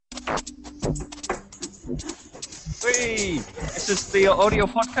Hey, this is the audio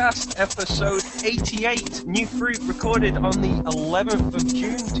podcast, episode 88, New Fruit, recorded on the 11th of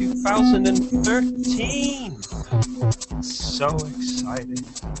June 2013. So excited.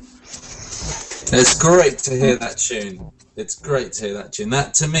 It's great to hear that tune.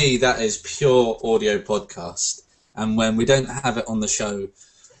 That, to me, that is pure audio podcast. And when we don't have it on the show,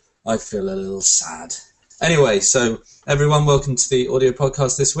 I feel a little sad. Anyway, so everyone, welcome to the audio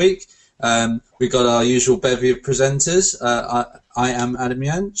podcast this week. We got our usual bevy of presenters. I am Adam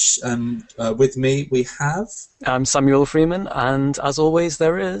Jansch, and with me we have... I'm Samuel Freeman, and as always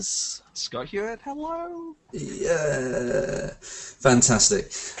there is... Scott Hewitt, hello! Yeah,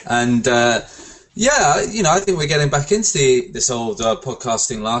 fantastic. And I think we're getting back into this old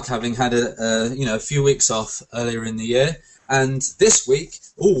podcasting lark, having had a few weeks off earlier in the year. And this week,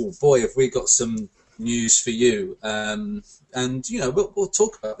 oh boy, have we got some news for you. We'll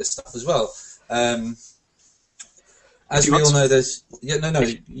talk about this stuff as well. As we all know, there's...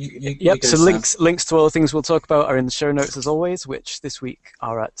 So links to all the things we'll talk about are in the show notes as always, which this week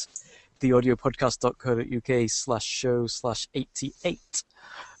are at theaudiopodcast.co.uk/show/88.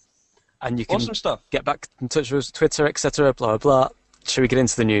 And you can awesome stuff. Get back in touch with us, Twitter, etc., blah, blah, blah. Shall we get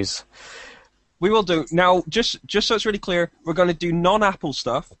into the news? We will do. Now, just so it's really clear, we're going to do non-Apple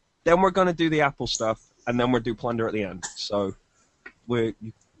stuff, then we're going to do the Apple stuff, and then we'll do Plunder at the end. So you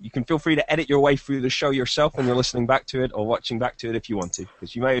can feel free to edit your way through the show yourself when you're listening back to it or watching back to it if you want to,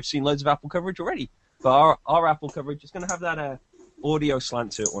 because you may have seen loads of Apple coverage already. But our Apple coverage is going to have that audio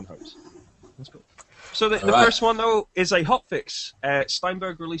slant to it, one hopes. That's cool. So the first one, though, is a hotfix.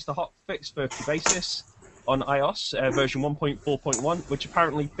 Steinberg released a hotfix for Cubasis on iOS, version 1.4.1, which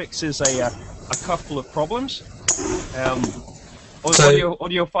apparently fixes a couple of problems.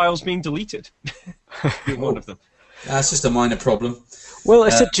 Audio files being deleted, being one of them. That's just a minor problem. Well,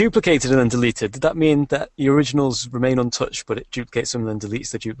 it said duplicated and then deleted. Did that mean that the originals remain untouched, but it duplicates them and then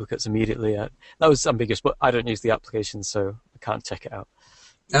deletes the duplicates immediately? That was ambiguous, but I don't use the application, so I can't check it out.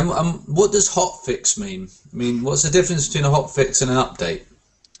 What does hotfix mean? I mean, what's the difference between a hotfix and an update?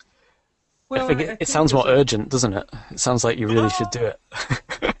 Well, I think it sounds more urgent, doesn't it? It sounds like you really should do it.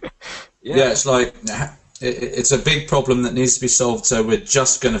 Yeah, it's like it's a big problem that needs to be solved, so we're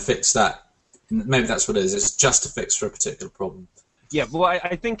just going to fix that. Maybe that's what it is. It's just a fix for a particular problem. Yeah, well,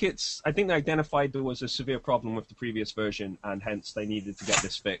 I think they identified there was a severe problem with the previous version, and hence they needed to get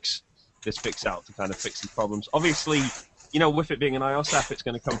this fix out to kind of fix these problems. Obviously, with it being an iOS app, it's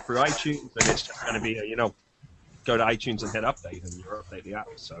going to come through iTunes, and it's just going to be go to iTunes and hit update, and you update the app.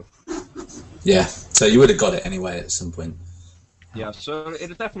 So yeah, so you would have got it anyway at some point. Yeah, so it'll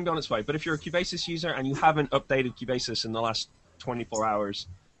definitely be on its way. But if you're a Cubasis user and you haven't updated Cubasis in the last 24 hours,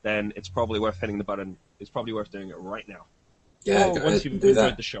 then it's probably worth hitting the button. It's probably worth doing it right now. Yeah, once you've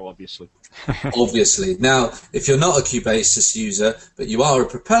enjoyed the show, obviously. Obviously. Now, if you're not a Cubasis user, but you are a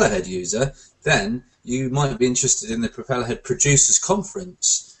Propellerhead user, then you might be interested in the Propellerhead Producers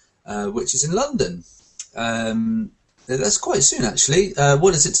Conference, which is in London. That's quite soon, actually.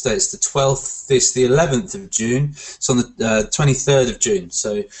 What is it today? It's the 12th. It's the 11th of June. It's on the 23rd of June.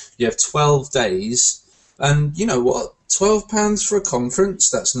 So you have 12 days. And you know what? £12 for a conference?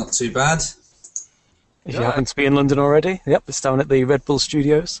 That's not too bad. If you happen to be in London already, yep, it's down at the Red Bull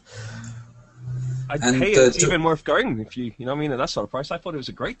Studios. I'd pay it. It's even worth going if you know what I mean, at that sort of price. I thought it was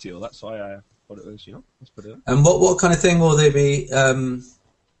a great deal. That's why I thought it was, let's put it in. And what kind of thing will they be,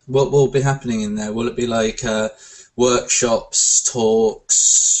 what will be happening in there? Will it be like workshops,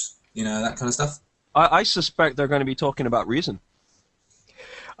 talks, that kind of stuff? I suspect they're going to be talking about Reason.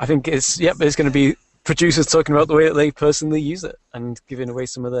 I think it's going to be producers talking about the way that they personally use it and giving away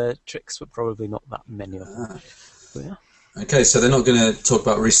some of their tricks, but probably not that many of them. But, yeah. Okay, so they're not going to talk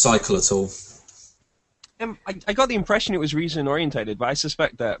about Recycle at all. I got the impression it was Reason orientated, but I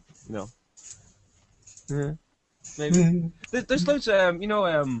suspect that maybe there's loads.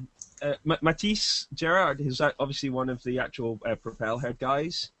 Matisse Gerard, who's obviously one of the actual Propellerhead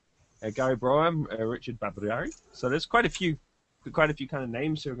guys. Gary Broham, Richard Babriari. So there's quite a few kind of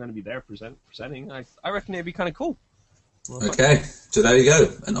names who are going to be there presenting. I reckon it'd be kind of cool. Okay, so there you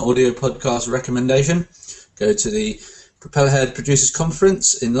go. An audio podcast recommendation. Go to the Propellerhead Producers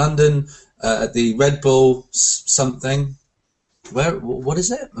Conference in London at the Red Bull something. What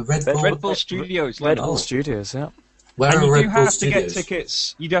is it? Red Bull Studios. Red Bull Studios, yeah. Where and are you Red do Bull have Studios? To get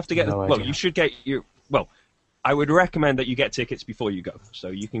tickets. You do have to get. You should get your. Well, I would recommend that you get tickets before you go. So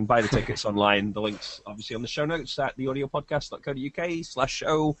you can buy the tickets online. The link's obviously on the show notes at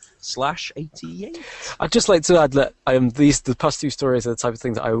theaudiopodcast.co.uk/show/88. I'd just like to add that the past two stories are the type of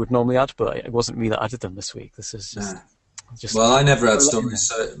thing that I would normally add, but it wasn't me that added them this week. This is just... Well, I never add stories,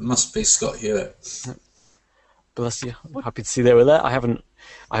 so it must be Scott Hewitt. Bless you. I'm happy to see they were there.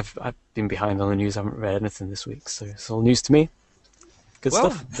 I've been behind on the news. I haven't read anything this week, so it's all news to me. Good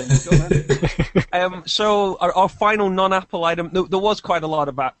stuff. There you go, then. So our final non-Apple item. There was quite a lot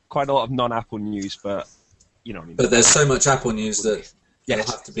of non-Apple news, but you know what I mean. But there's so much Apple news that Yes.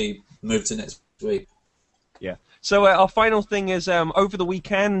 it'll have to be moved to next week. Yeah. So our final thing is over the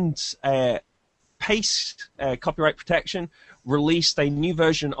weekend, Pace Copyright Protection released a new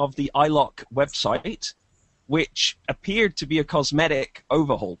version of the iLock website, which appeared to be a cosmetic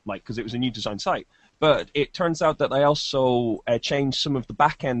overhaul, because it was a new design site. But it turns out that they also changed some of the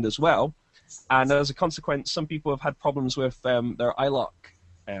back end as well, and as a consequence, some people have had problems with their iLock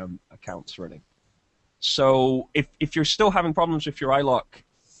accounts running. So if you're still having problems with your iLock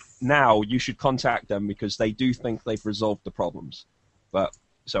now, you should contact them because they do think they've resolved the problems. But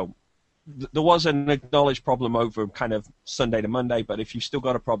so there was an acknowledged problem over kind of Sunday to Monday, but if you've still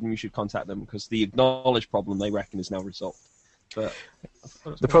got a problem, you should contact them because the acknowledged problem they reckon is now resolved. But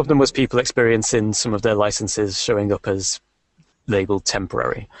The problem was people experiencing some of their licenses showing up as labeled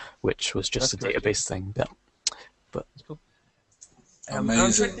temporary, which was just That's a correct, database thing. Yeah. But it's cool.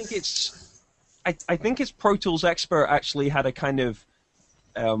 Amazing. I think it's Pro Tools Expert actually had a kind of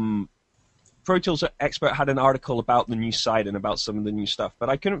Pro Tools Expert had an article about the new site and about some of the new stuff, but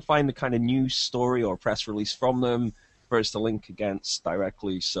I couldn't find the kind of news story or press release from them for us to link against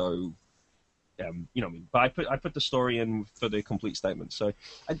directly. So, you know what I mean. But I put the story in for the complete statement. So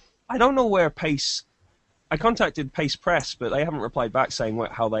I don't know where Pace. I contacted Pace Press, but they haven't replied back saying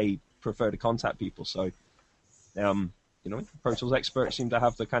how they prefer to contact people. So, you know, Pro Tools Expert seem to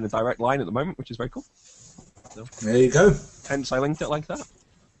have the kind of direct line at the moment, which is very cool. So, There you go. hence I linked it like that.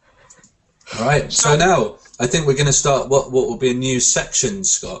 All right. So now I think we're going to start what will be a new section,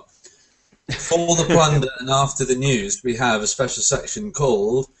 Scott. For the plunder and after the news, we have a special section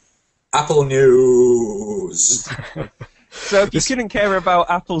called Apple News. So if you couldn't care about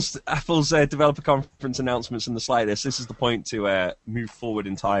Apple's developer conference announcements in the slightest, this is the point to move forward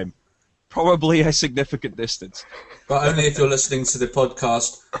in time. Probably a significant distance. But only if you're listening to the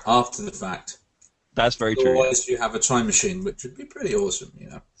podcast after the fact. That's very true. Otherwise, you have a time machine, which would be pretty awesome, you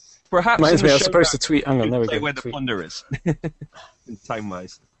know. Perhaps reminds in me, the I was show supposed to notes, tweet. Hang on, you there we say go. where the Tweet. plunder is,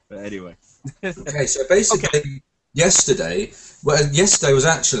 time-wise. But anyway. Okay, so basically, yesterday was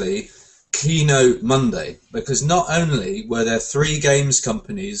actually Keynote Monday, because not only were there 3 games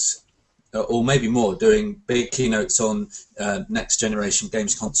companies, or maybe more, doing big keynotes on next generation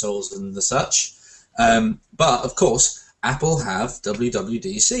games consoles and the such, but of course, Apple have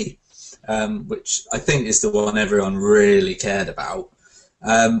WWDC, which I think is the one everyone really cared about.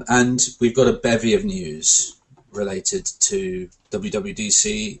 And we've got a bevy of news related to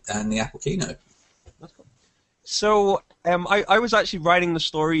WWDC and the Apple keynote. That's cool. So I was actually writing the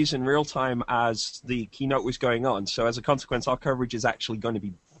stories in real time as the keynote was going on. So as a consequence, our coverage is actually going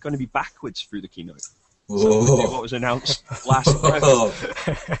to be backwards through the keynote. So we'll do what was announced last night.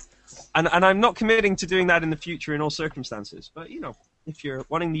 And I'm not committing to doing that in the future in all circumstances. But, you know, if you're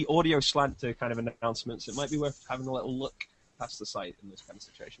wanting the audio slant to kind of announcements, it might be worth having a little look past the site in those kind of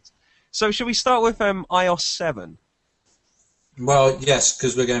situations. So should we start with iOS 7? Well, yes,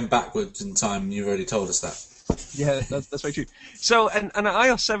 because we're going backwards in time. You've already told us that. Yeah, that's very true. So, and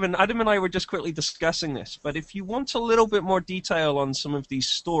iOS 7, Adam and I were just quickly discussing this, but if you want a little bit more detail on some of these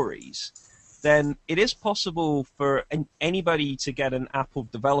stories, then it is possible for anybody to get an Apple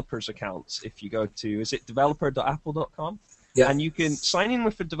developers account if you go to, is it developer.apple.com? Yeah. And you can sign in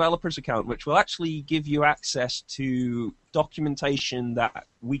with a developer's account, which will actually give you access to documentation that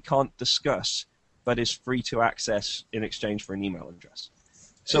we can't discuss, but is free to access in exchange for an email address.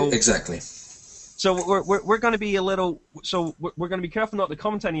 So Exactly. So we're going to be we're going to be careful not to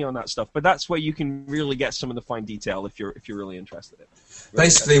comment any on that stuff, but that's where you can really get some of the fine detail if you're really interested in it.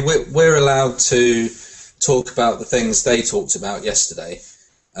 Basically, we're allowed to talk about the things they talked about yesterday,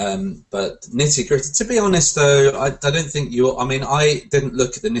 but nitty gritty. To be honest, though, I don't think you. I mean, I didn't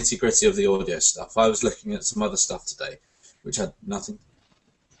look at the nitty gritty of the audio stuff. I was looking at some other stuff today, which had nothing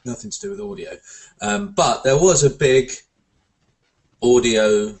to do with audio. But there was a big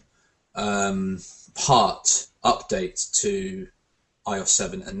audio part update to iOS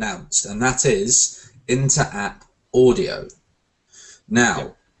 7 announced, and that is inter-app audio.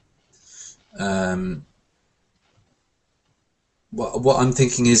 Now, what I'm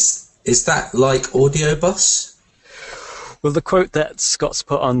thinking is that like Audio Bus? Well, the quote that Scott's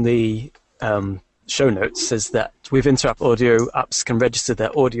put on the show notes says that with inter-app audio, apps can register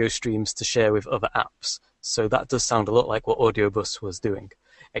their audio streams to share with other apps. So that does sound a lot like what Audio Bus was doing,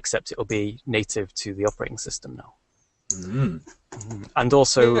 except it'll be native to the operating system now. Mm. And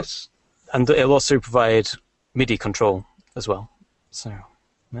also, Yes. and it'll also provide MIDI control as well. So,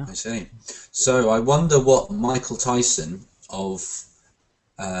 yeah. I see. So I wonder what Michael Tyson of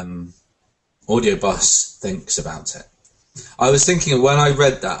Audio Bus thinks about it. I was thinking when I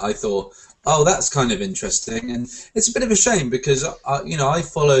read that, I thought, oh, that's kind of interesting, and it's a bit of a shame because I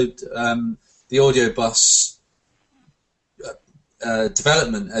followed the Audio Bus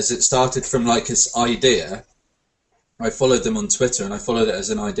development as it started from like this idea. I followed them on Twitter, and I followed it as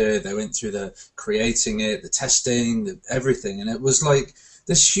an idea. They went through the creating it, the testing, everything, and it was like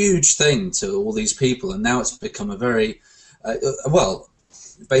this huge thing to all these people. And now it's become a very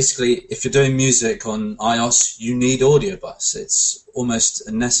basically, if you're doing music on iOS, you need Audio Bus. It's almost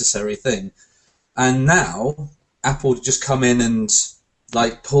a necessary thing. And now Apple just come in and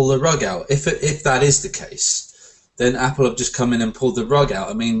like pull the rug out. If that is the case, then Apple have just come in and pulled the rug out.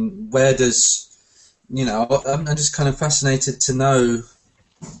 I mean, where does I'm just kind of fascinated to know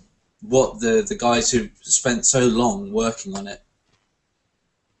what the guys who spent so long working on it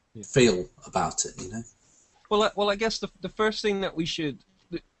feel about it. Well, I guess the first thing that we should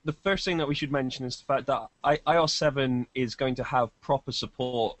mention is the fact that iOS 7 is going to have proper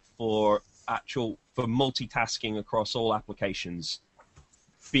support for multitasking across all applications,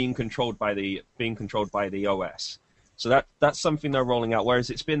 being controlled by the OS. So that's something they're rolling out. Whereas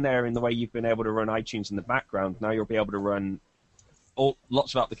it's been there in the way you've been able to run iTunes in the background. Now you'll be able to run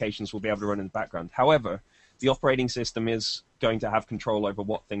lots of applications will be able to run in the background. However, the operating system is going to have control over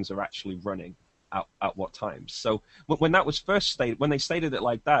what things are actually running at what times. So when that was first stated, when they stated it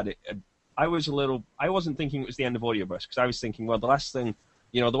like that, I wasn't thinking it was the end of Audio Bus, because I was thinking, well, the last thing,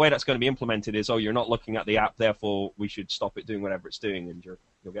 the way that's going to be implemented is, you're not looking at the app, therefore we should stop it doing whatever it's doing, and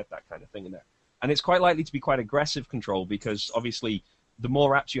you'll get that kind of thing in there. And it's quite likely to be quite aggressive control, because obviously the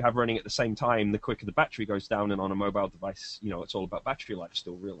more apps you have running at the same time, the quicker the battery goes down, and on a mobile device, it's all about battery life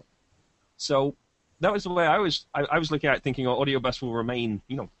still, really. So that was the way I was looking at it, thinking, Audio Bus will remain,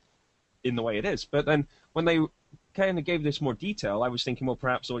 in the way it is. But then when they kind of gave this more detail, I was thinking, well,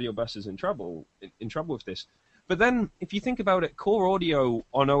 perhaps Audio Bus is in trouble with this. But then, if you think about it, Core Audio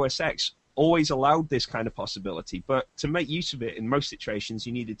on OS X always allowed this kind of possibility, but to make use of it in most situations,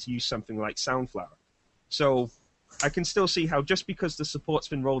 you needed to use something like Soundflower. So I can still see how, just because the support's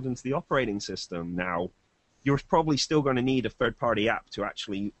been rolled into the operating system now, you're probably still going to need a third-party app to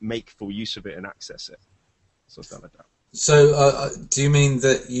actually make full use of it and access it. So it's not like that. So do you mean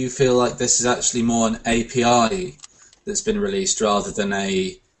that you feel like this is actually more an API that's been released rather than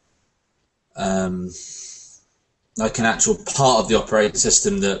like an actual part of the operating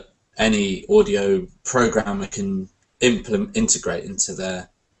system that any audio programmer can integrate into their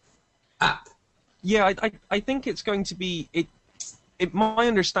app? Yeah, I think it's going to be my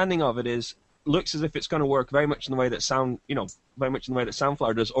understanding of it looks as if it's going to work very much in the way that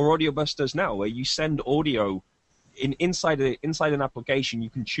Soundflower does, or Audio Bus does now, where you send audio inside an application. You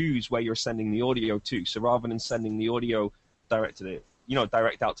can choose where you're sending the audio to. So rather than sending the audio direct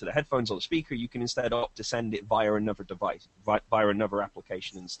out to the headphones or the speaker, you can instead opt to send it via another device, via another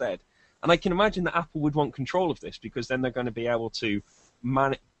application instead. And I can imagine that Apple would want control of this, because then they're going to be able to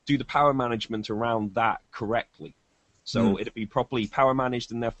do the power management around that correctly. So it'd be properly power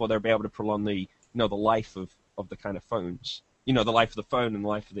managed, and therefore they'll be able to prolong the life of the kind of phones, the life of the phone and the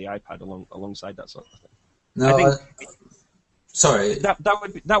life of the iPad alongside that sort of thing. No, sorry.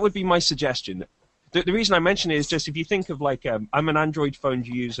 That would be my suggestion. The reason I mention it is just, if you think of I'm an Android phone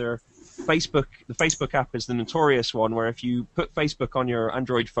user. The Facebook app is the notorious one, where if you put Facebook on your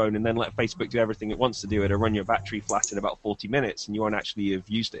Android phone and then let Facebook do everything it wants to do, it'll run your battery flat in about 40 minutes, and you won't actually have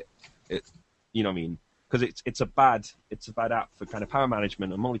used it. You know what I mean? Because it's a bad app for kind of power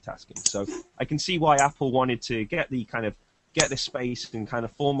management and multitasking. So I can see why Apple wanted to get this space and kind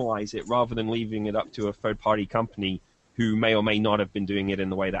of formalize it, rather than leaving it up to a third-party company who may or may not have been doing it in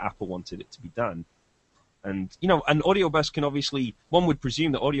the way that Apple wanted it to be done. And and Audio Bus can obviously, one would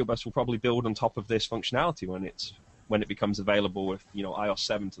presume that Audio Bus will probably build on top of this functionality when it becomes available with iOS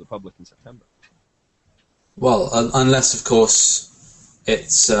 7 to the public in September. Well, unless of course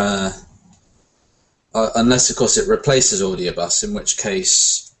it replaces Audio Bus, in which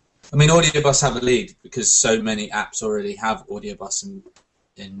case, I mean, Audio Bus have a lead because so many apps already have Audio Bus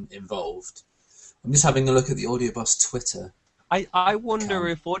involved. I'm just having a look at the Audio Bus Twitter. I wonder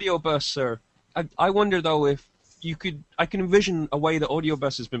if Audio Bus I wonder though if I can envision a way that Audio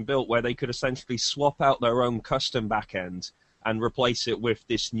Bus has been built where they could essentially swap out their own custom backend and replace it with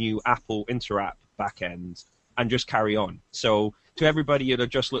this new Apple Interapp backend and just carry on. So to everybody, it'll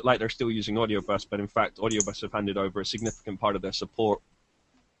just look like they're still using Audio Bus, but in fact, Audio Bus have handed over a significant part of their support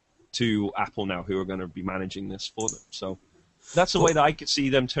to Apple now, who are going to be managing this for them. So that's a way that I could see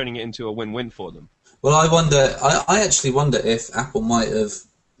them turning it into a win-win for them. Well, I actually wonder if Apple might have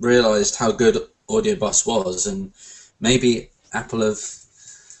realised how good Audio Bus was, and maybe Apple have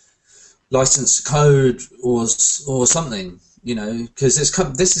licensed code or something, because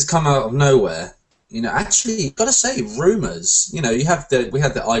this has come out of nowhere. Actually, got to say, rumours. We had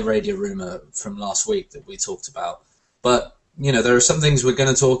the iRadio rumour from last week that we talked about, but there are some things we're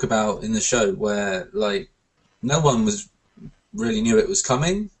going to talk about in the show where no one really knew it was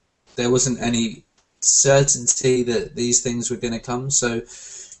coming. There wasn't any certainty that these things were going to come. So,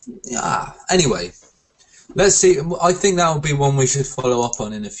 yeah. Anyway, let's see. I think that will be one we should follow up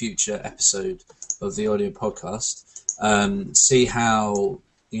on in a future episode of the audio podcast. See how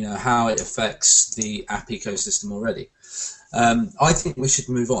it affects the app ecosystem already. I think we should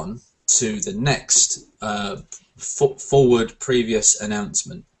move on to the next forward previous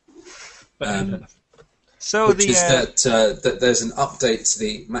announcement. That there's an update to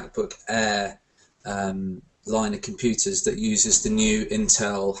the MacBook Air line of computers that uses the new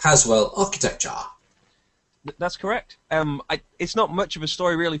Intel Haswell architecture. That's correct. It's not much of a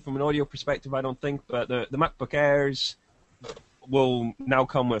story really from an audio perspective, I don't think, but the MacBook Airs will now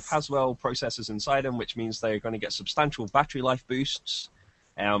come with Haswell processors inside them, which means they're going to get substantial battery life boosts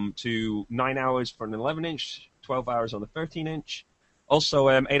to 9 hours for an 11-inch, 12 hours on the 13-inch. Also,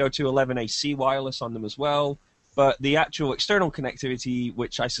 802.11ac wireless on them as well. But the actual external connectivity,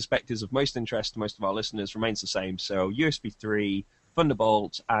 which I suspect is of most interest to most of our listeners, remains the same. So USB 3,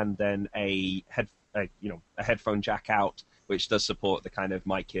 Thunderbolt, and then a headphone jack out, which does support the kind of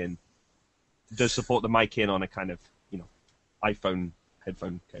mic in. Does support the mic in on a kind of iPhone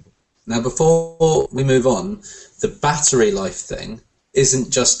headphone cable. Now, before we move on, the battery life thing isn't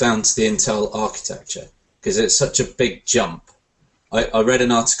just down to the Intel architecture, because it's such a big jump. I read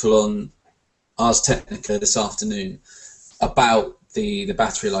an article on Ars Technica this afternoon about the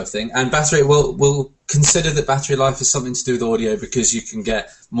battery life thing, and we'll consider that battery life is something to do with audio, because you can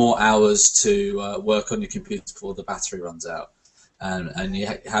get more hours to work on your computer before the battery runs out, and you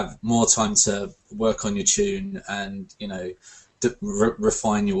have more time to work on your tune and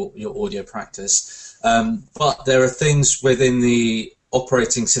refine your audio practice. But there are things within the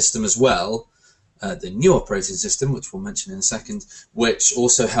operating system as well, the new operating system, which we'll mention in a second, which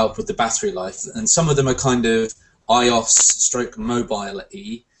also help with the battery life. And some of them are kind of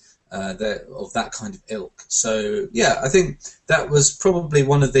iOS/mobile-y, they're of that kind of ilk. So, yeah, I think that was probably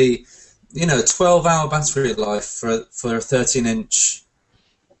one of the, 12-hour battery life for a 13-inch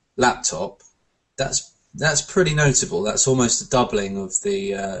laptop. That's pretty notable. That's almost a doubling of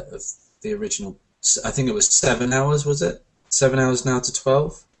the original. I think it was 7 hours, was it? 7 hours now to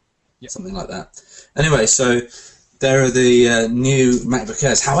 12? Yep. Something like that. Anyway, so there are the new MacBook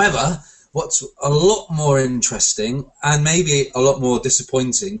Airs. However, what's a lot more interesting and maybe a lot more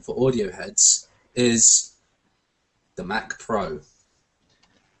disappointing for audio heads is the Mac Pro.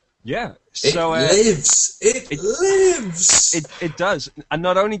 Yeah, so lives. It lives. It does, and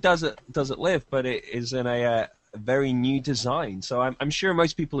not only does it live, but it is in a very new design. So I'm sure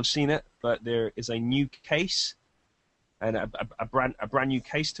most people have seen it, but there is a new case and a brand new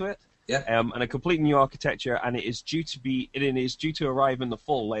case to it. Yeah. And a completely new architecture, and it is due to arrive in the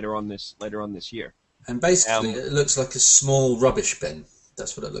fall later on this year. And basically, it looks like a small rubbish bin.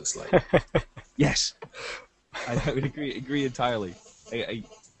 That's what it looks like. Yes, I would agree entirely. A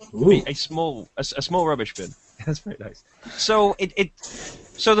small rubbish bin. That's very nice. So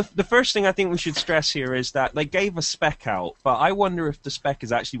the first thing I think we should stress here is that they gave a spec out, but I wonder if the spec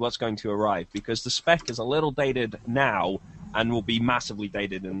is actually what's going to arrive, because the spec is a little dated now and will be massively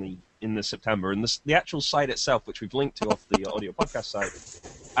dated in the September. And the actual site itself, which we've linked to off the audio podcast site,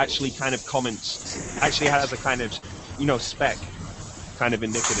 actually kind of has a kind of spec kind of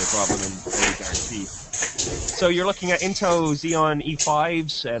indicative rather than a guarantee. So you're looking at Intel Xeon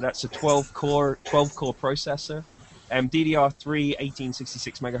E5s. That's a 12-core processor. DDR3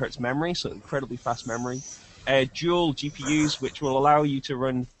 1866 megahertz memory, so incredibly fast memory. Dual GPUs, which will allow you to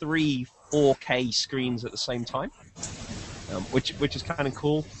run 3 4K screens at the same time, which is kind of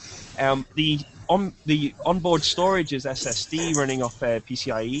cool. The onboard storage is SSD running off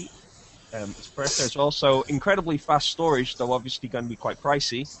PCIe. There's also incredibly fast storage, though obviously going to be quite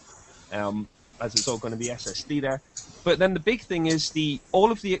pricey, as it's all going to be SSD there. But then the big thing is all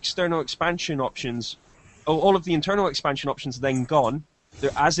of the internal expansion options are then gone,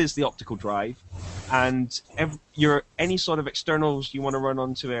 as is the optical drive, and any sort of externals you want to run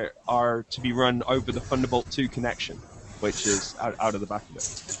onto it are to be run over the Thunderbolt 2 connection, which is out of the back of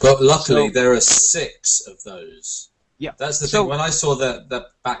it. But luckily, there are 6 of those. Yeah, that's the thing. When I saw the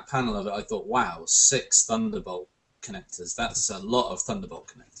back panel of it, I thought, wow, 6 Thunderbolt connectors. That's a lot of Thunderbolt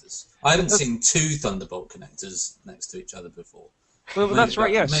connectors. connectors. I haven't seen two Thunderbolt connectors next to each other before. Well, that's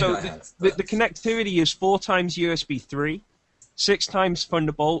right, yeah. So the the connectivity is 4 times USB 3, 6 times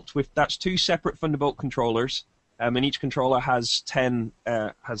Thunderbolt. That's 2 separate Thunderbolt controllers, and each controller has 10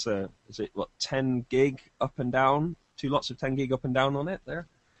 gig up and down, 2 lots of 10 gig up and down on it there.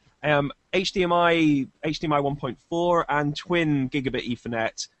 HDMI 1.4 and twin gigabit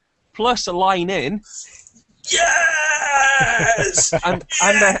Ethernet, plus a line in. Yes. and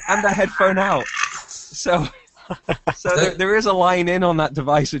a headphone out. So there is a line in on that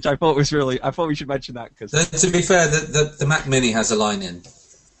device, which I thought was really. I thought we should mention that because. To be fair, the Mac Mini has a line in.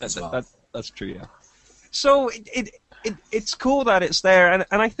 As well. That's true, yeah. So it's cool that it's there, and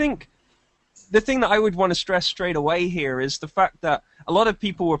I think the thing that I would want to stress straight away here is the fact that a lot of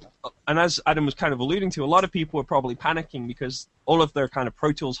people were, and as Adam was kind of alluding to, a lot of people were probably panicking because all of their kind of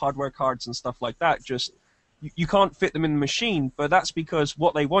Pro Tools hardware cards and stuff like that just you can't fit them in the machine. But that's because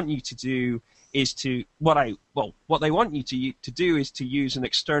what they want you to do is to use an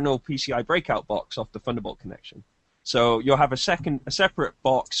external PCI breakout box off the Thunderbolt connection. So you'll have a separate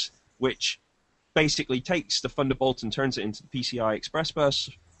box which basically takes the Thunderbolt and turns it into the PCI Express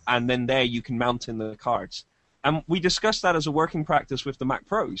bus, and then there you can mount in the cards. And we discussed that as a working practice with the Mac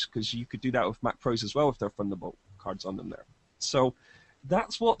Pros, because you could do that with Mac Pros as well with their Thunderbolt cards on them there. So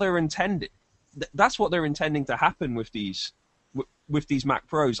that's what they're intending. That's what they're intending to happen with these Mac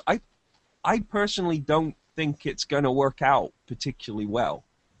Pros. I personally don't think it's going to work out particularly well,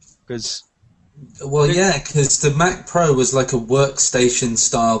 because. Well, yeah, because the Mac Pro was like a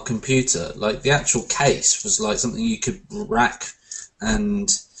workstation-style computer. Like, the actual case was like something you could rack, and,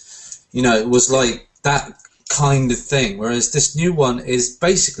 it was like that kind of thing. Whereas this new one is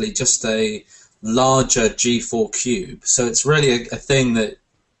basically just a larger G4 cube. So it's really a thing that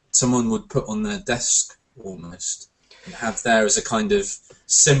someone would put on their desk almost, and have there as a kind of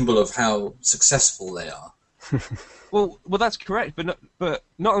symbol of how successful they are. Well, that's correct, but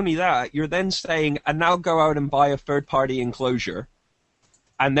not only that, you're then saying, and now go out and buy a third-party enclosure,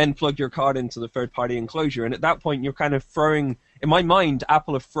 and then plug your card into the third-party enclosure, and at that point you're kind of throwing, in my mind,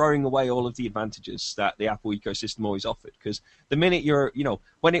 Apple are throwing away all of the advantages that the Apple ecosystem always offered, because the minute you're,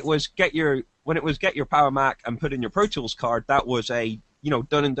 when it was get your Power Mac and put in your Pro Tools card, that was a,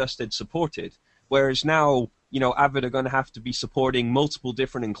 done and dusted, supported, whereas now, Avid are going to have to be supporting multiple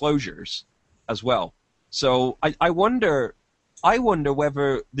different enclosures as well. So I wonder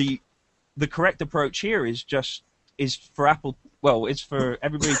whether the correct approach here is for Apple. Well, it's for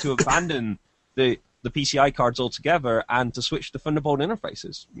everybody to abandon the PCI cards altogether and to switch to Thunderbolt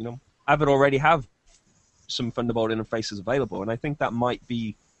interfaces. Avid already have some Thunderbolt interfaces available, and I think that might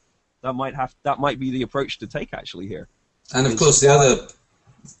be the approach to take actually here. And of course, the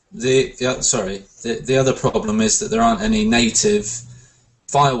other problem is that there aren't any native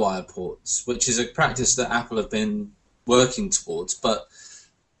FireWire ports, which is a practice that Apple have been working towards. But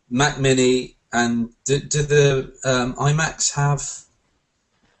Mac Mini and do the iMacs have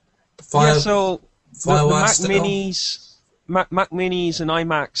FireWire? Yeah, so the Mac still? Minis and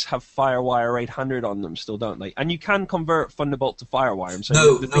iMacs have FireWire 800 on them still, don't they? And you can convert Thunderbolt to FireWire.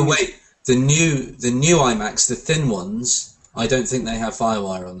 So wait. The new iMacs, the thin ones, I don't think they have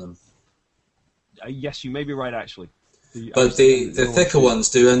FireWire on them. Yes, you may be right, actually. But the thicker ones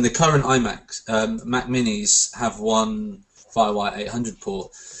do, and the current iMacs, Mac Minis have one FireWire 800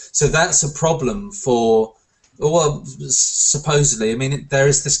 port. So that's a problem for, well, supposedly, I mean, there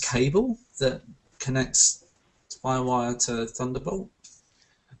is this cable that connects FireWire to Thunderbolt.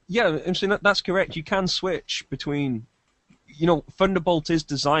 Yeah, so that's correct. You can switch between, Thunderbolt is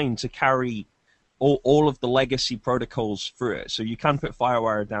designed to carry all of the legacy protocols through it. So you can put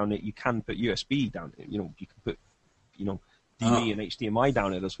FireWire down it, you can put USB down it, you can put DV and HDMI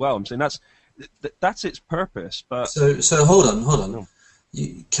down it as well. I'm saying that's its purpose. But so hold on. No.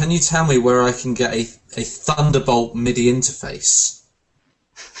 Can you tell me where I can get a Thunderbolt MIDI interface?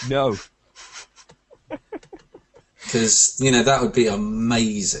 No. Because that would be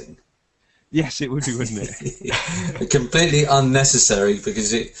amazing. Yes, it would be, wouldn't it? Completely unnecessary,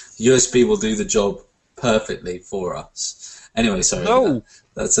 because USB will do the job perfectly for us. Anyway, sorry. No.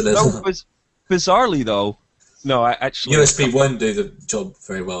 That's a little. No, bizarrely though. No, actually. USB won't do the job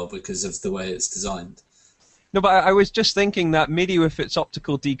very well because of the way it's designed. No, but I was just thinking that MIDI with its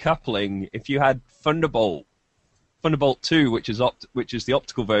optical decoupling, if you had Thunderbolt 2, which is the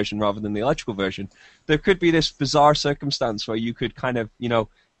optical version rather than the electrical version, there could be this bizarre circumstance where you could kind of,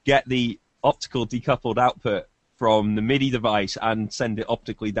 get the optical decoupled output from the MIDI device and send it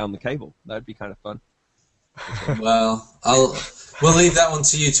optically down the cable. That would be kind of fun. Well, we'll leave that one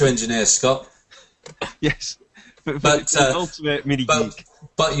to you to engineer, Scott. Yes. But ultimate MIDI geek.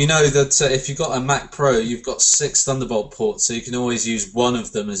 But you know that if you've got a Mac Pro, you've got 6 Thunderbolt ports, so you can always use one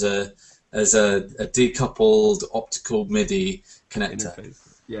of them as a decoupled optical MIDI connector.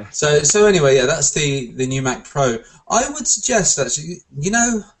 Interface. Yeah. So anyway, yeah, that's the new Mac Pro. I would suggest actually,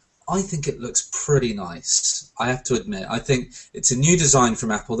 I think it looks pretty nice. I have to admit, I think it's a new design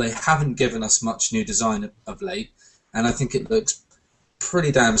from Apple. They haven't given us much new design of late, and I think it looks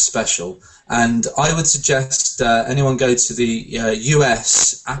pretty damn special. And I would suggest anyone go to the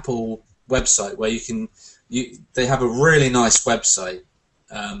US Apple website where they have a really nice website.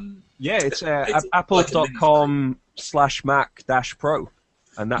 Yeah, it's apple.com/Mac-Pro,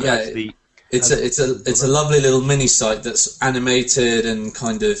 and that has the. It's a lovely little mini site that's animated and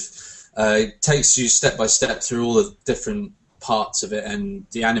kind of takes you step by step through all the different parts of it, and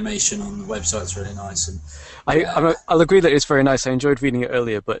the animation on the website's really nice. And I'll agree that it's very nice. I enjoyed reading it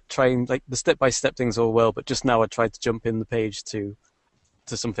earlier, but trying like the step by step things all well. But just now I tried to jump in the page to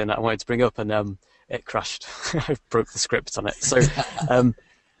something that I wanted to bring up, and it crashed. I broke the script on it. So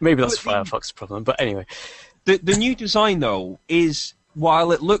maybe that's Firefox's problem. But anyway, the new design though is.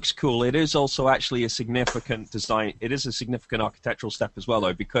 While it looks cool, it is also actually a significant design. It is a significant architectural step as well,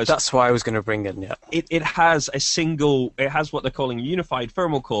 though, because that's why I was going to bring in. Yeah, it has what they're calling a unified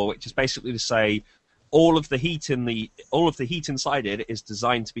thermal core, which is basically to say all of the heat inside it is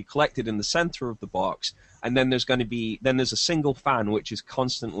designed to be collected in the center of the box, and then there's a single fan which is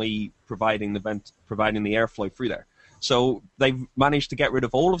constantly providing the airflow through there. So they've managed to get rid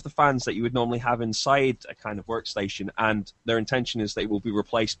of all of the fans that you would normally have inside a kind of workstation, and their intention is they will be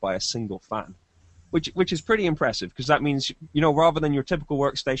replaced by a single fan, which is pretty impressive, because that means, rather than your typical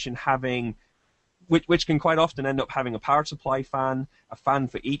workstation having, which can quite often end up having a power supply fan, a fan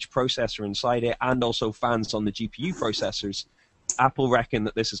for each processor inside it, and also fans on the GPU processors, Apple reckon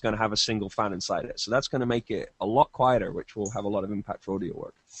that this is going to have a single fan inside it. So that's going to make it a lot quieter, which will have a lot of impact for audio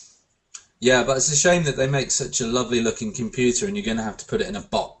work. Yeah, but it's a shame that they make such a lovely-looking computer and you're going to have to put it in a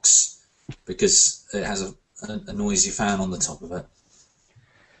box because it has a noisy fan on the top of it.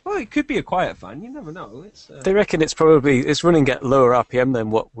 Well, it could be a quiet fan. You never know. They reckon it's running at lower RPM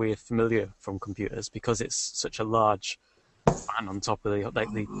than what we're familiar from computers because it's such a large fan on top of the. I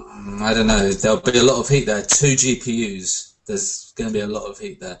don't know. There'll be a lot of heat there. 2 GPUs. There's going to be a lot of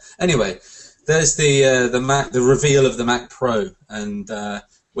heat there. Anyway, there's the reveal of the Mac Pro, and.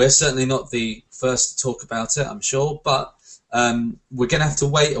 We're certainly not the first to talk about it, I'm sure, but we're going to have to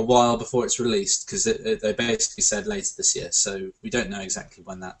wait a while before it's released because they basically said later this year, so we don't know exactly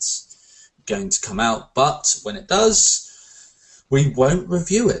when that's going to come out. But when it does, we won't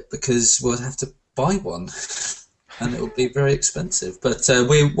review it because we'll have to buy one, and it will be very expensive. But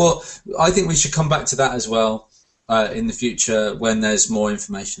I think we should come back to that as well in the future when there's more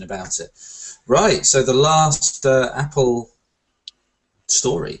information about it. Right, so the last Apple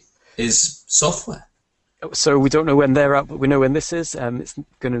story is software. So we don't know when they're out, but we know when this is. It's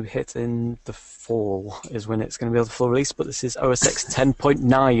going to hit in the fall is when it's going to be able to full release, but this is OS X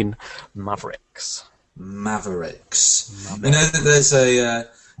 10.9 Mavericks. Mavericks. You know that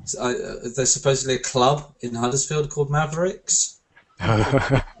there's supposedly a club in Huddersfield called Mavericks,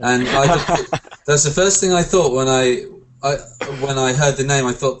 and that's the first thing I thought when I heard the name.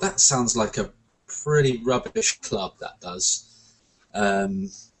 I thought that sounds like a pretty rubbish club. That does.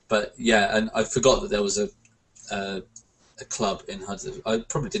 But yeah, and I forgot that there was a club in Huddersfield. I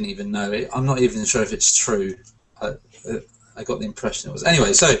probably didn't even know it. I'm not even sure if it's true. I got the impression it was.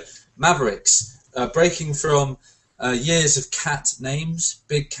 Anyway, so Mavericks, breaking from years of cat names,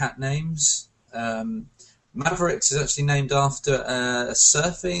 big cat names. Mavericks is actually named after a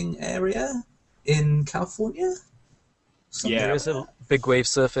surfing area in California. There is a big wave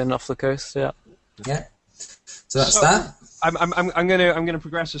surfing off the coast. Yeah. Yeah. So that's that. I'm gonna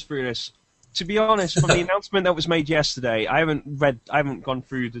progress us through this. To be honest, from the announcement that was made yesterday, I haven't gone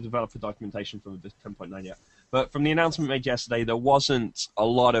through the developer documentation for the 10.9 yet. But from the announcement made yesterday, there wasn't a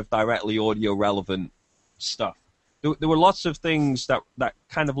lot of directly audio relevant stuff. There were lots of things that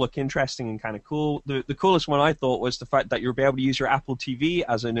kind of look interesting and kind of cool. The coolest one I thought was the fact that you'll be able to use your Apple TV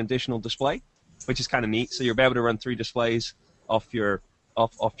as an additional display, which is kind of neat. So you'll be able to run 3 displays off your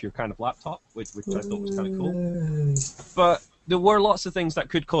kind of laptop, which I thought was kind of cool. But there were lots of things that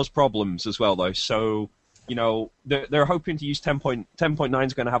could cause problems as well, though. So, they're hoping to use 10.9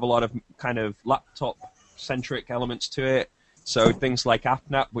 is going to have a lot of kind of laptop-centric elements to it. So things like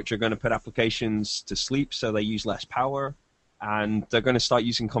AppNap, which are going to put applications to sleep so they use less power. And they're going to start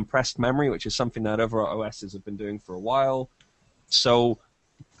using compressed memory, which is something that other OSs have been doing for a while. So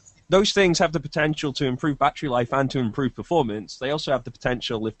those things have the potential to improve battery life and to improve performance. They also have the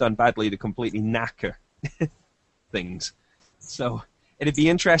potential, if done badly, to completely knacker things. So it'd be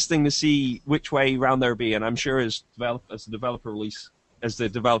interesting to see which way round there'll be, and I'm sure as the developer release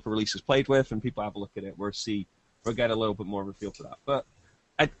is played with, and people have a look at it, we'll get a little bit more of a feel for that. But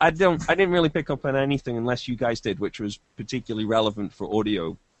I didn't really pick up on anything unless you guys did, which was particularly relevant for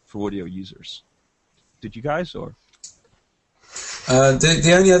audio users. Did you guys, or?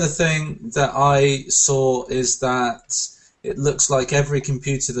 The only other thing that I saw is that it looks like every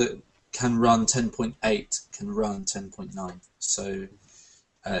computer that can run 10.8 can run 10.9. So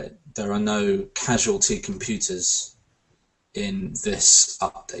there are no casualty computers in this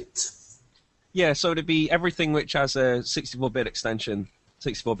update. Yeah, so it'd be everything which has a 64-bit extension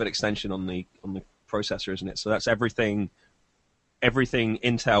on the processor, isn't it? So that's everything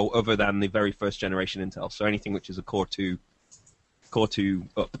Intel other than the very first generation Intel. So anything which is a Core 2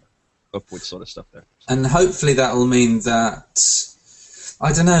 upwards sort of stuff there. And hopefully that will mean that,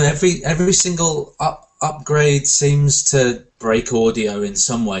 I don't know, every single upgrade seems to break audio in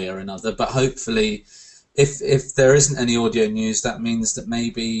some way or another, but hopefully if there isn't any audio news, that means that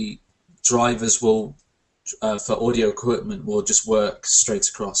maybe drivers will for audio equipment will just work straight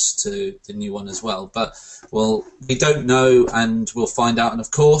across to the new one as well. But we don't know, and we'll find out. And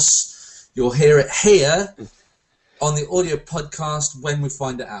of course, you'll hear it here on the audio podcast when we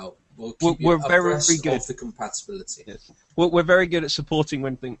find it out. We're very good of the compatibility. Yes. We're very good at supporting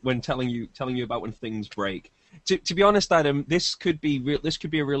when telling you about when things break. To be honest, Adam, this could be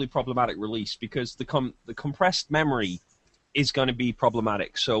a really problematic release because the compressed memory is going to be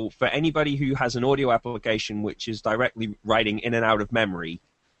problematic. So for anybody who has an audio application which is directly writing in and out of memory,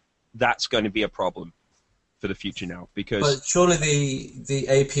 that's going to be a problem for the future now. But surely the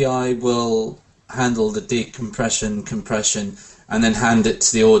API will handle the decompression, compression, and then hand it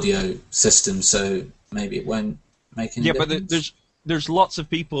to the audio system. So maybe it won't make any difference. But there's lots of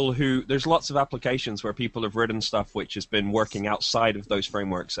applications where people have written stuff which has been working outside of those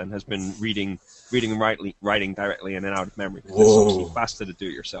frameworks and has been reading and writing directly in and out of memory. It's obviously faster to do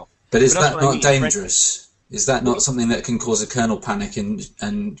it yourself. But is that not dangerous? Is that not something that can cause a kernel panic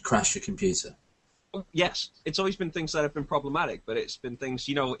and crash your computer? Yes, it's always been things that have been problematic, but it's been things,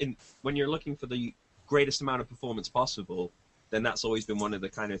 when you're looking for the greatest amount of performance possible, then that's always been one of the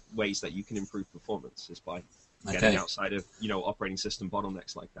kind of ways that you can improve performance is by getting outside of, operating system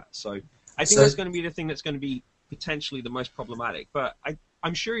bottlenecks like that. So I think that's going to be the thing that's going to be potentially the most problematic, but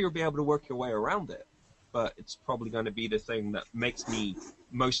I'm sure you'll be able to work your way around it, but it's probably going to be the thing that makes me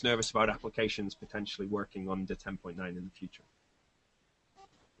most nervous about applications potentially working on the 10.9 in the future.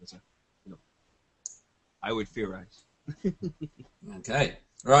 I would theorize. Okay.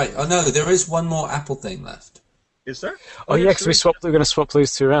 Right. Oh, no, there is one more Apple thing left. Is there? Oh, yeah, because we're going to swap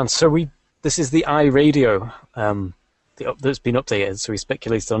those two around. So this is the iRadio that's been updated, so we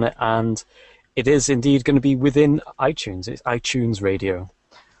speculated on it, and it is indeed going to be within iTunes. It's iTunes Radio.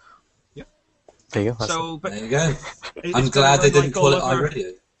 Yep. There you go. There you go. I'm glad they didn't call it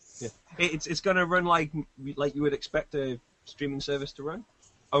iRadio. Yeah. It's going to run like you would expect a streaming service to run.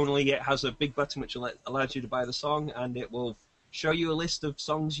 Only it has a big button which allows you to buy the song, and it will show you a list of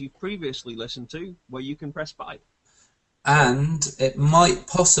songs you've previously listened to where you can press buy. And it might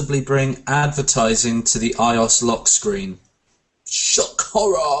possibly bring advertising to the iOS lock screen. Shock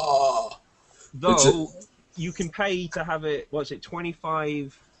horror! Though, you can pay to have it,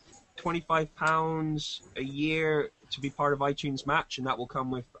 £25 a year to be part of iTunes Match, and that will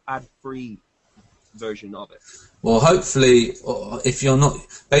come with ad-free version of it. Well, hopefully, if you're not...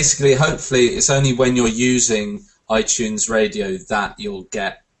 Basically, hopefully, it's only when you're using iTunes Radio that you'll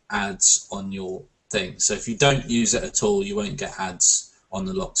get ads on your thing. So if you don't use it at all, you won't get ads on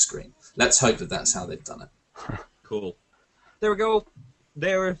the lock screen. Let's hope that that's how they've done it. Cool. There we go.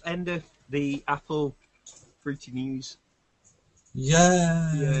 There endeth the Apple fruity news.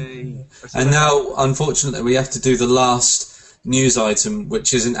 Yay! And now, unfortunately, we have to do the last news item,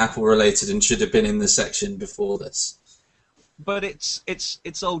 which isn't Apple related and should have been in the section before this. But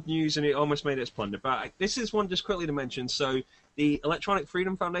it's old news, and it almost made its plunder. But this is one just quickly to mention. So the Electronic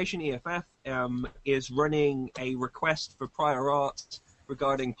Freedom Foundation, EFF, is running a request for prior art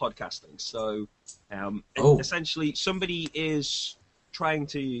regarding podcasting. So essentially, somebody is trying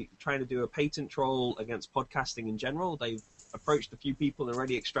to do a patent troll against podcasting in general. They've approached a few people and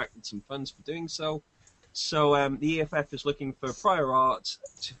already extracted some funds for doing so. So the EFF is looking for prior art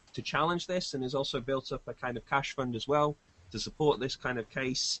to challenge this, and has also built up a kind of cash fund as well to support this kind of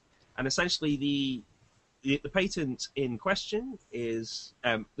case. And essentially the patent in question is,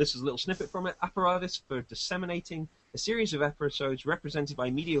 this is a little snippet from it, apparatus for disseminating a series of episodes represented by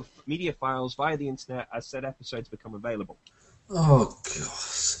media files via the internet as said episodes become available. Oh,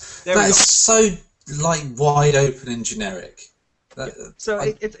 gosh. That is so, wide open and generic.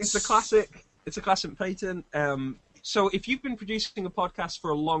 It's a classic. It's a classic patent. So if you've been producing a podcast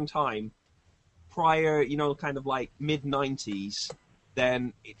for a long time, prior, kind of like mid-90s,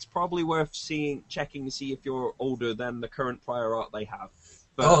 then it's probably worth checking to see if you're older than the current prior art they have.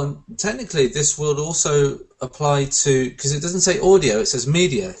 But, technically, this would also apply to, because it doesn't say audio, it says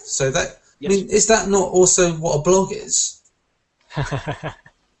media. So that, yes. I mean, is that not also what a blog is?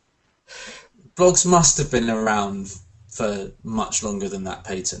 Blogs must have been around for much longer than that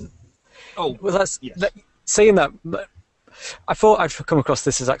patent. Oh, well, saying that, I thought I'd come across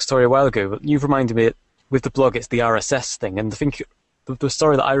this exact story a while ago, but you've reminded me, with the blog, it's the RSS thing, and I think the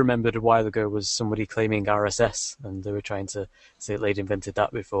story that I remembered a while ago was somebody claiming RSS, and they were trying to say that they'd invented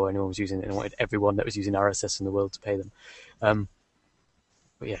that before anyone was using it, and wanted everyone that was using RSS in the world to pay them.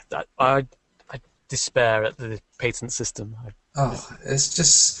 But yeah, I despair at the patent system. It's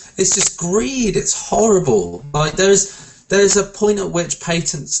just greed. It's horrible. Like there's a point at which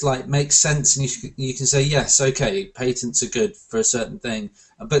patents make sense, and you can say yes, okay, patents are good for a certain thing,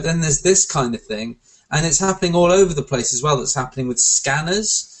 but then there's this kind of thing. And it's happening all over the place as well. It's happening with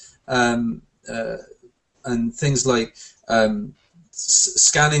scanners and things like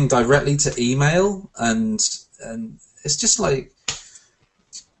scanning directly to email, and it's just like,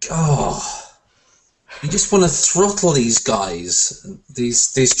 you just want to throttle these guys,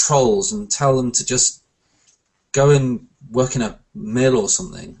 these trolls, and tell them to just go and work in a mill or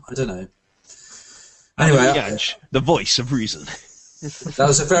something. I don't know. Anyway, the voice of reason. That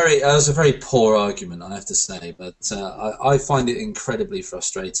was a very poor argument, I have to say, but I find it incredibly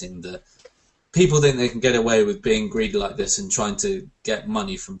frustrating that people think they can get away with being greedy like this and trying to get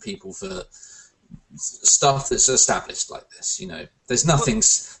money from people for stuff that's established like this. There's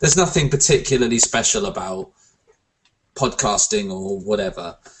nothing particularly special about podcasting or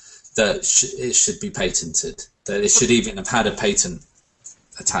whatever that it should be patented. That it should even have had a patent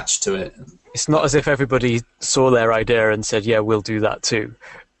attached to it. It's not as if everybody saw their idea and said, yeah, we'll do that too.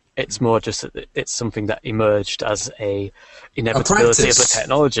 It's more just that it's something that emerged as a inevitability of the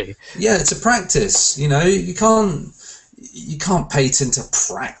technology. Yeah, it's a practice. You can't patent a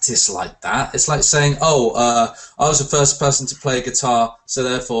practice like that. It's like saying, I was the first person to play a guitar, so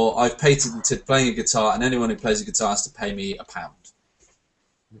therefore I've patented playing a guitar, and anyone who plays a guitar has to pay me £1.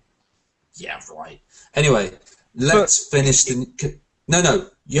 Yeah, right. Anyway, let's finish the... No,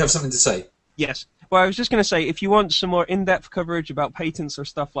 you have something to say. Yes. Well, I was just going to say, if you want some more in-depth coverage about patents or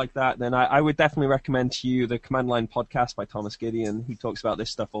stuff like that, then I would definitely recommend to you the Command Line podcast by Thomas Gideon. He talks about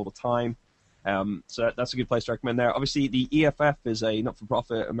this stuff all the time. So that's a good place to recommend there. Obviously, the EFF is a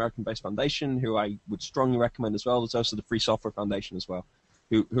not-for-profit American-based foundation who I would strongly recommend as well. There's also the Free Software Foundation as well,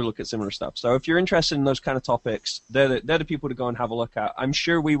 who look at similar stuff. So if you're interested in those kind of topics, they're the people to go and have a look at. I'm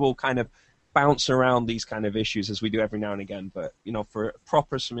sure we will kind of bounce around these kind of issues as we do every now and again, but for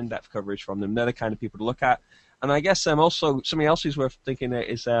some in-depth coverage from them, they're the kind of people to look at. And I guess also somebody else who's worth thinking of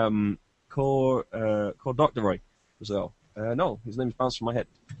is Core Dr. Roy as well. No, his name's bounced from my head.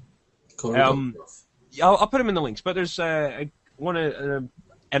 I'll put him in the links, but there's an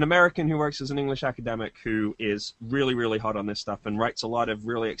American who works as an English academic who is really, really hot on this stuff and writes a lot of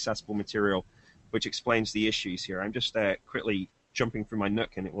really accessible material which explains the issues here. I'm just quickly jumping through my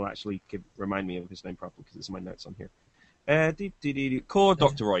Nook, and it will actually remind me of his name properly because it's in my notes on here. Core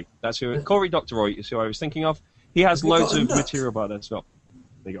Dr. Roy. That's who. Corey Dr. Roy is who I was thinking of. He has loads of material about that as well.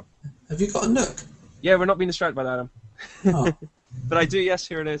 There you go. Have you got a Nook? Yeah, we're not being distracted by that, Adam. Oh. But I do, yes,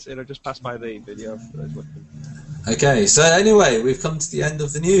 here it is. It'll just pass by the video. Okay, so anyway, we've come to the end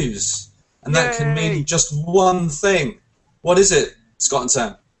of the news. And that can mean just one thing. What is it, Scott and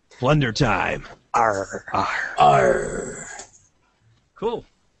Sam? Plunder time. Arr. Arr. Arr. Cool.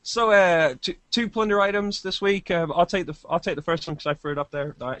 So, two plunder items this week. I'll take the first one because I threw it up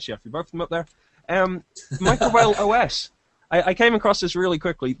there. Actually, I threw both of them up there. Microwell OS. I came across this really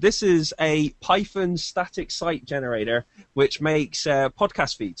quickly. This is a Python static site generator which makes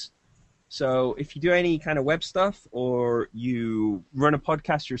podcast feeds. So if you do any kind of web stuff or you run a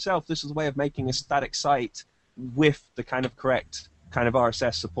podcast yourself, this is a way of making a static site with the kind of correct kind of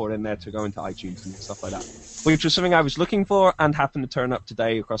RSS support in there to go into iTunes and stuff like that, which was something I was looking for and happened to turn up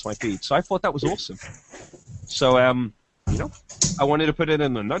today across my feed. So I thought that was awesome. So, I wanted to put it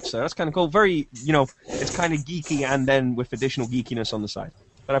in the notes there. That's kind of cool. Very, it's kind of geeky and then with additional geekiness on the side.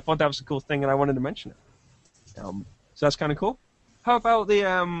 But I thought that was a cool thing and I wanted to mention it. So that's kind of cool. How about the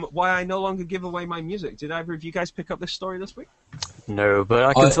why I no longer give away my music? Did either of you guys pick up this story this week? No, but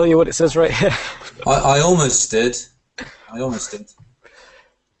I can tell you what it says right here. I almost did.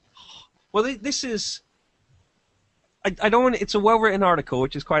 Well, this is... I don't want. It's a well-written article,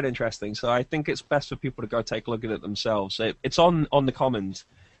 which is quite interesting. So I think it's best for people to go take a look at it themselves. It's on the Commons,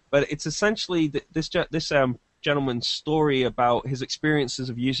 but it's essentially this gentleman's story about his experiences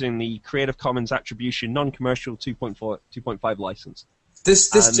of using the Creative Commons Attribution Non-Commercial 2.5 license. This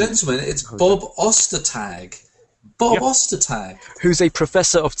gentleman, it's Bob Ostertag. Bob Ostertag, who's a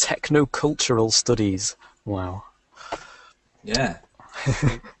professor of technocultural studies. Wow. Yeah.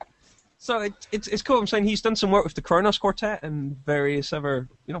 So it's cool. I'm saying he's done some work with the Kronos Quartet and various other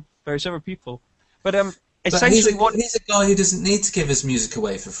people. But essentially, he's a guy who doesn't need to give his music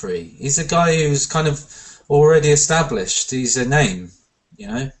away for free. He's a guy who's kind of already established. He's a name, you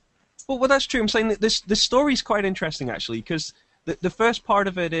know. Well, that's true. I'm saying that this story is quite interesting actually, because the first part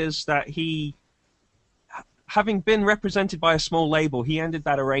of it is that he, having been represented by a small label, he ended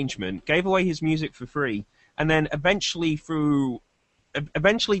that arrangement, gave away his music for free, and then eventually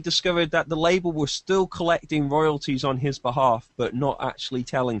discovered that the label was still collecting royalties on his behalf, but not actually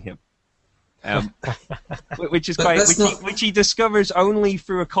telling him. Which is which he discovers only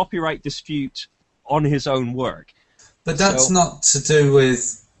through a copyright dispute on his own work. But that's not to do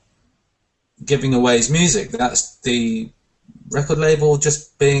with giving away his music. That's the record label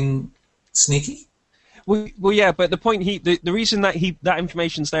just being sneaky. Well, yeah, but the point the reason that that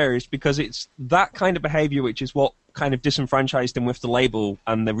information's there is because it's that kind of behavior which is what kind of disenfranchised him with the label,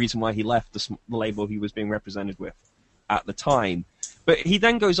 and the reason why he left the label he was being represented with at the time. But he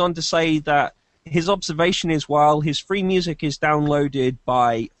then goes on to say that his observation is while his free music is downloaded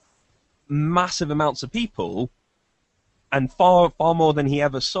by massive amounts of people, and far more than he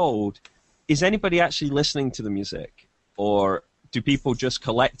ever sold, is anybody actually listening to the music, or do people just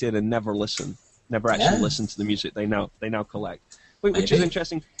collect it and never listen? Never actually listen to the music they now collect, which is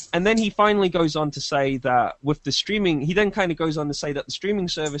interesting. And then he finally goes on to say that with the streaming, he then kind of goes on to say that the streaming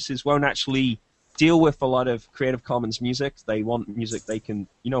services won't actually deal with a lot of Creative Commons music. They want music they can,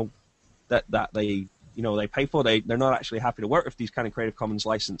 that they pay for. They're not actually happy to work with these kind of Creative Commons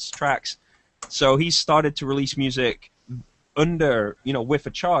licensed tracks. So he's started to release music under, with a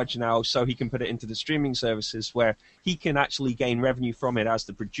charge now, so he can put it into the streaming services where he can actually gain revenue from it as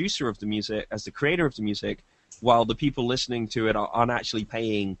the producer of the music, as the creator of the music, while the people listening to it aren't actually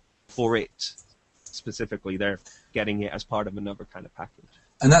paying for it specifically. They're getting it as part of another kind of package.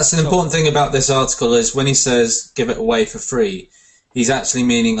 And that's an important thing about this article is when he says give it away for free, he's actually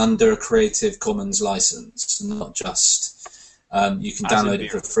meaning under a Creative Commons license, not just you can download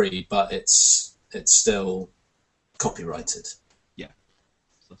it for free, but it's still copyrighted. Yeah.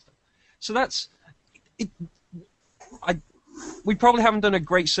 So that's it. We probably haven't done a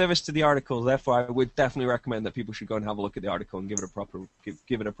great service to the article, therefore I would definitely recommend that people should go and have a look at the article and give it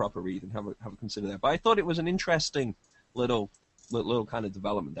a proper read and have a consider that. But I thought it was an interesting little kind of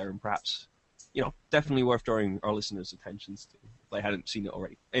development there, and perhaps definitely worth drawing our listeners' attentions to if they hadn't seen it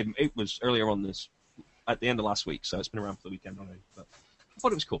already. It was earlier on at the end of last week, so it's been around for the weekend already. But I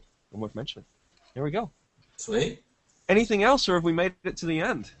thought it was cool and worth mentioning. Here we go. Sweet. Anything else, or have we made it to the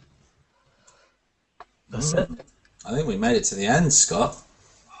end? That's it. I think we made it to the end, Scott.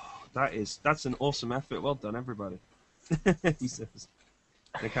 That's an awesome effort. Well done, everybody. He says.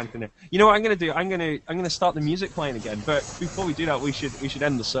 You know what I'm going to do? I'm going to start the music playing again. But before we do that, we should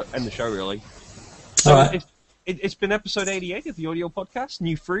end the show really. So all right. It's been episode 88 of the audio podcast,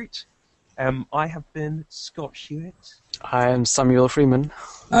 New Fruit. I have been Scott Hewitt. I am Samuel Freeman.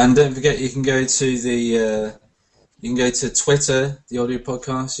 And don't forget, you can go to Twitter, the audio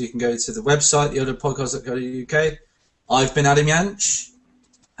podcast. You can go to the website, theaudiopodcast.co.uk. I've been Adam Yanch,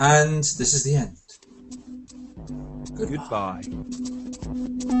 and this is the end. Goodbye.